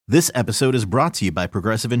This episode is brought to you by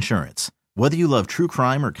Progressive Insurance. Whether you love true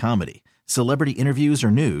crime or comedy, celebrity interviews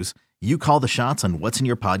or news, you call the shots on what's in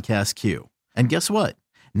your podcast queue. And guess what?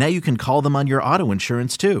 Now you can call them on your auto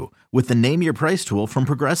insurance too with the Name Your Price tool from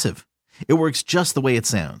Progressive. It works just the way it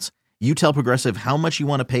sounds. You tell Progressive how much you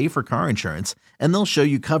want to pay for car insurance, and they'll show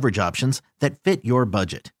you coverage options that fit your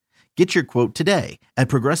budget. Get your quote today at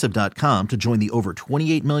Progressive.com to join the over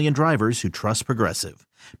 28 million drivers who trust Progressive.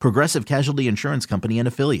 Progressive Casualty Insurance Company and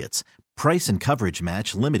Affiliates. Price and coverage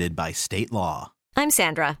match limited by state law. I'm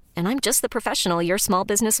Sandra, and I'm just the professional your small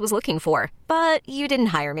business was looking for. But you didn't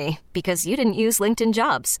hire me because you didn't use LinkedIn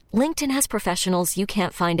Jobs. LinkedIn has professionals you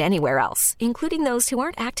can't find anywhere else, including those who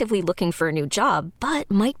aren't actively looking for a new job, but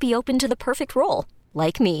might be open to the perfect role,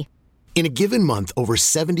 like me. In a given month, over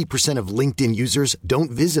 70% of LinkedIn users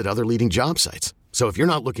don't visit other leading job sites. So if you're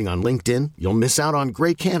not looking on LinkedIn, you'll miss out on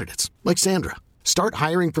great candidates like Sandra. Start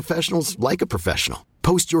hiring professionals like a professional.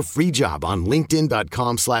 Post your free job on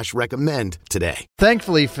linkedin.com/recommend today.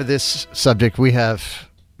 Thankfully for this subject, we have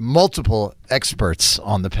multiple experts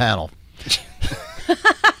on the panel.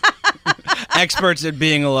 Experts at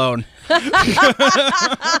being alone.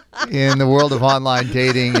 In the world of online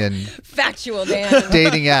dating and factual, Dan.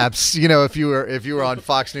 dating apps. You know, if you were on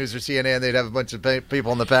Fox News or CNN, they'd have a bunch of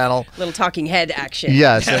people on the panel. Little talking head action.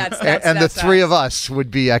 Yes, That's and the three of us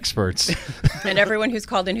would be experts. And everyone who's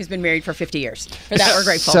called in who's been married for 50 years. For that, we're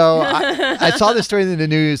grateful. So I saw this story in the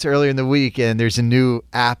news earlier in the week, and there's a new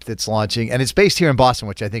app that's launching, and it's based here in Boston,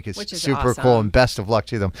 which I think is super awesome. cool, and best of luck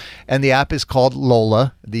to them. And the app is called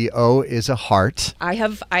Lola. The O is a heart.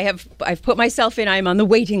 I've put myself in. I'm on the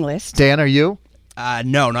waiting list. Dan, are you?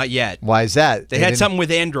 No, not yet. Why is that? They had something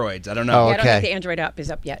with androids. I don't know. Oh, Yeah, I don't okay. think the Android app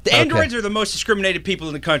is up yet. The androids are the most discriminated people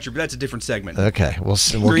in the country, but that's a different segment. Okay, we'll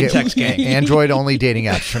Green get text gang. Android-only dating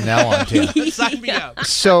apps from now on, too. Sign me up.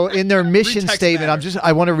 So in their mission text statement, matter.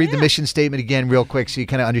 I want to read the mission statement again real quick so you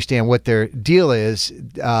kind of understand what their deal is.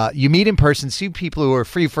 You meet in person, see people who are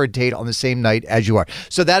free for a date on the same night as you are.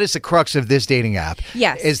 So that is the crux of this dating app.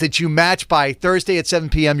 Yes. Is that you match by Thursday at 7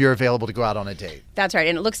 p.m. You're available to go out on a date. That's right.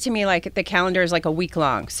 And it looks to me like the calendar is like a week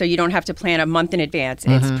long. So you don't have to plan a month in advance.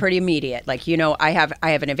 It's pretty immediate. Like, I have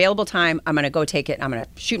an available time. I'm going to go take it. I'm going to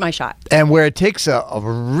shoot my shot. And where it takes a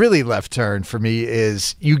really left turn for me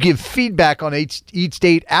is you give feedback on each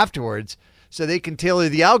date afterwards so they can tailor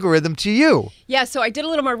the algorithm to you. Yeah, so I did a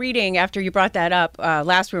little more reading after you brought that up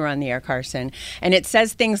last we were on the air, Carson. And it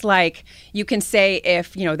says things like you can say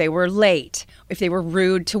if, they were late, if they were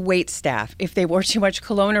rude to wait staff, if they wore too much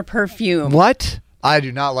cologne or perfume. What? I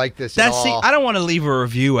do not like this at all. I don't want to leave a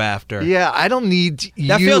review after. Yeah, I don't need you.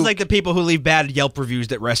 That feels like the people who leave bad Yelp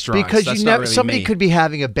reviews at restaurants. Because That's not really somebody me. could be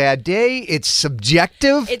having a bad day. It's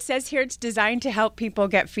subjective. It says here it's designed to help people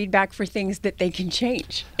get feedback for things that they can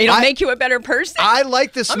change. It'll make you a better person. I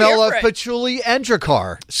like the smell of here for it. patchouli and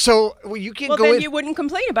Dracar. So you can Well, go then in. you wouldn't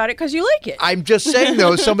complain about it because you like it. I'm just saying,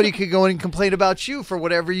 though, somebody could go in and complain about you for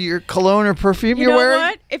whatever your cologne or perfume You you're know wearing.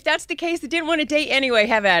 what? If that's the case, they didn't want to date anyway,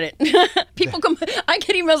 have at it. People come. I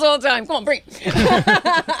get emails all the time. Come on, bring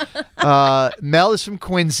it. Mel is from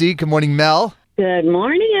Quincy. Good morning, Mel. Good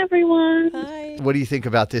morning, everyone. Hi. What do you think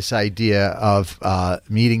about this idea of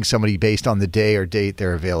meeting somebody based on the day or date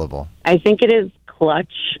they're available? I think it is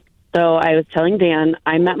clutch. So I was telling Dan,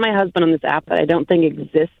 I met my husband on this app that I don't think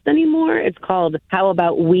exists anymore. It's called How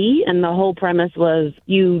About We? And the whole premise was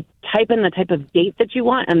you type in the type of date that you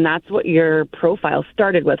want, and that's what your profile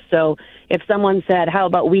started with. So if someone said, how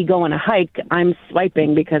about we go on a hike, I'm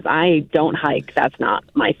swiping because I don't hike. That's not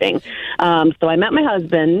my thing. So I met my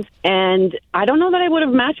husband, and I don't know that I would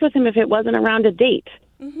have matched with him if it wasn't around a date.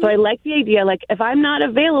 So I like the idea, like, if I'm not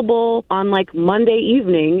available on, like, Monday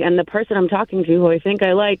evening and the person I'm talking to who I think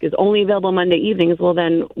I like is only available Monday evenings, well,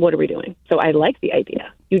 then what are we doing? So I like the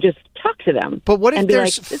idea. You just talk to them. But what if and be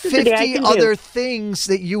there's like, this is the day I 50 can other do. things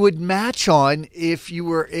that you would match on if you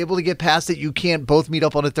were able to get past that you can't both meet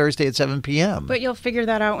up on a Thursday at 7 p.m.? But you'll figure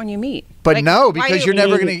that out when you meet. But Like, no, why because you- you're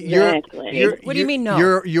never going to. Exactly. What do you mean, no?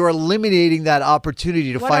 You're eliminating that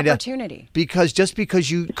opportunity to What find opportunity? out. Because just because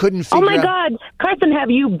you couldn't Oh, figure my out. God. Carson, have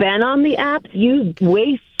you been on the apps? You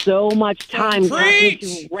waste so much time talking to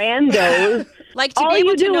randos. Like to All be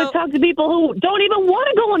able you to do know. is talk to people who don't even want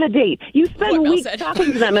to go on a date. You spend What Mel weeks said.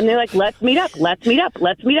 talking to them, and they're like, let's meet up, let's meet up,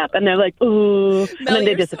 let's meet up. And they're like, ooh, and Mel, then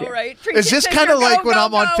they you're disappear. So right. Is this Preach it, kind of sister. like Go, when go,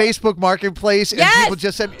 I'm on go. Facebook Marketplace and Yes! people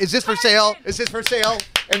just say, is this for sale? Is this for sale?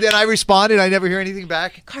 And then I respond and I never hear anything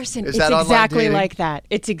back? Carson, Is it's that online exactly dating? like that.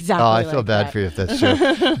 It's exactly Oh, I like feel bad that. for you if that's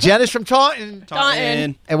true. Jen is from Taunton.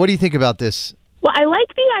 Taunton. And what do you think about this? Well, I like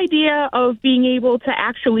the idea of being able to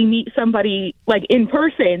actually meet somebody like in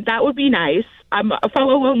person. That would be nice. I'm a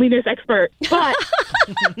fellow loneliness expert, but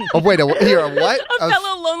Oh, wait, you're a what? A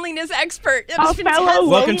fellow loneliness expert. That's a fantastic. fellow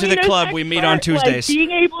Welcome to the loneliness club. We meet on expert, like, Tuesdays.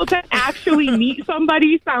 being able to actually meet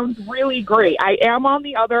somebody sounds really great. I am on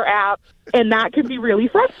the other app, and that can be really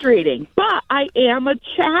frustrating. But I am a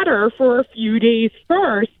chatter for a few days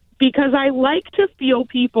first, because I like to feel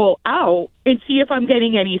people out and see if I'm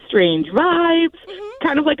getting any strange vibes,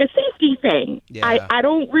 kind of like a safety thing. Yeah. I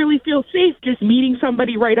don't really feel safe just meeting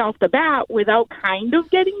somebody right off the bat without kind of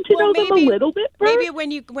getting to know them a little bit first. Maybe when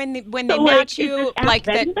they So, match is you, this app like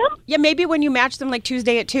that. vetting them? Yeah, maybe when you match them like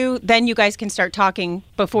Tuesday at 2, then you guys can start talking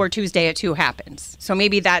before Tuesday at 2 happens. So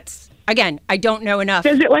maybe that's, again, I don't know enough.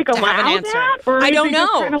 Does it like to have an allow answer. that? Or I is don't it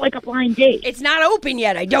just know. kind of like a blind date? It's not open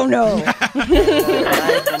yet. I don't know.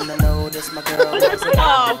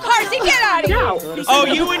 Oh, Carson, get out of here. No. Oh,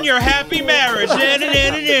 you and your happy marriage. If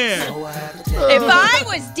I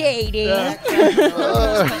was dating.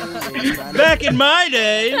 Back in my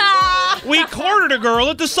day, we courted a girl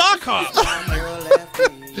at the sock hop.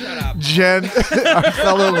 Jen, our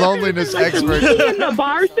fellow loneliness expert. Me in the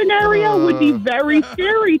bar scenario would be very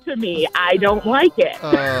scary to me. I don't like it.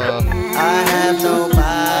 I have nobody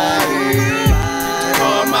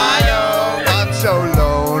on my own. I'm so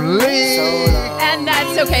lonely. And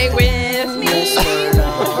that's okay with me.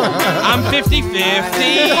 I'm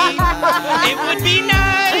 50-50. It would be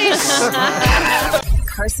nice.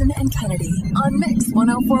 Carson and Kennedy on Mix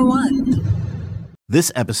 104.1.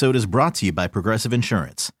 This episode is brought to you by Progressive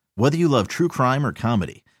Insurance. Whether you love true crime or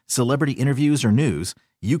comedy, celebrity interviews or news,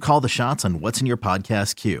 you call the shots on what's in your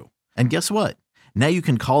podcast queue. And guess what? Now you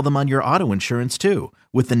can call them on your auto insurance too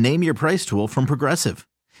with the Name Your Price tool from Progressive.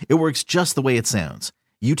 It works just the way it sounds.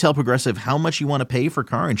 You tell Progressive how much you want to pay for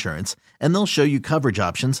car insurance, and they'll show you coverage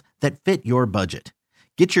options that fit your budget.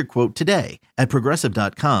 Get your quote today at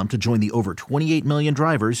Progressive.com to join the over 28 million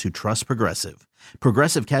drivers who trust Progressive.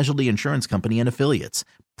 Progressive Casualty Insurance Company and Affiliates.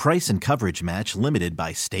 Price and coverage match limited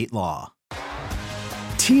by state law.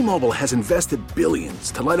 T-Mobile has invested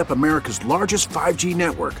billions to light up America's largest 5G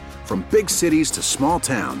network, from big cities to small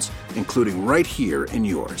towns, including right here in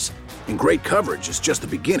yours. And great coverage is just the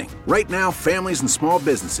beginning. Right now, families and small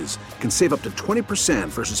businesses can save up to 20%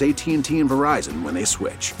 versus AT&T and Verizon when they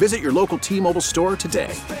switch. Visit your local T-Mobile store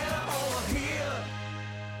today.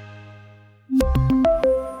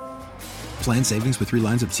 Plan savings with 3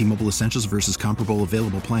 lines of T-Mobile Essentials versus comparable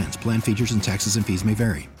available plans. Plan features and taxes and fees may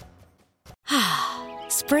vary.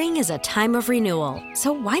 Spring is a time of renewal,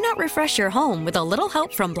 so why not refresh your home with a little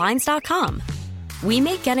help from Blinds.com? We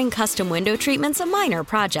make getting custom window treatments a minor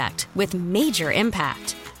project with major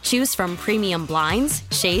impact. Choose from premium blinds,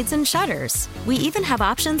 shades, and shutters. We even have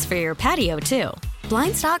options for your patio, too.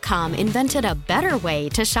 Blinds.com invented a better way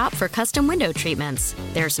to shop for custom window treatments.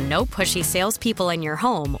 There's no pushy salespeople in your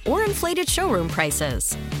home or inflated showroom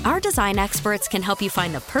prices. Our design experts can help you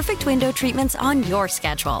find the perfect window treatments on your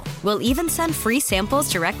schedule. We'll even send free samples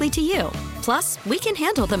directly to you. Plus, we can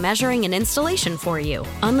handle the measuring and installation for you.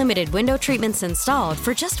 Unlimited window treatments installed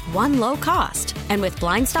for just one low cost. And with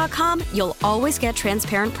Blinds.com, you'll always get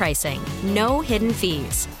transparent pricing. No hidden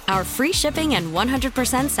fees. Our free shipping and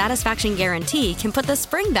 100% satisfaction guarantee can put the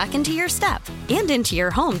spring back into your step and into your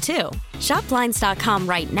home, too. Shop Blinds.com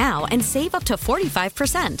right now and save up to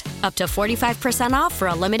 45%. Up to 45% off for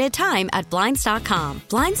a limited time at Blinds.com.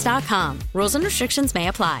 Blinds.com. Rules and restrictions may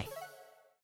apply.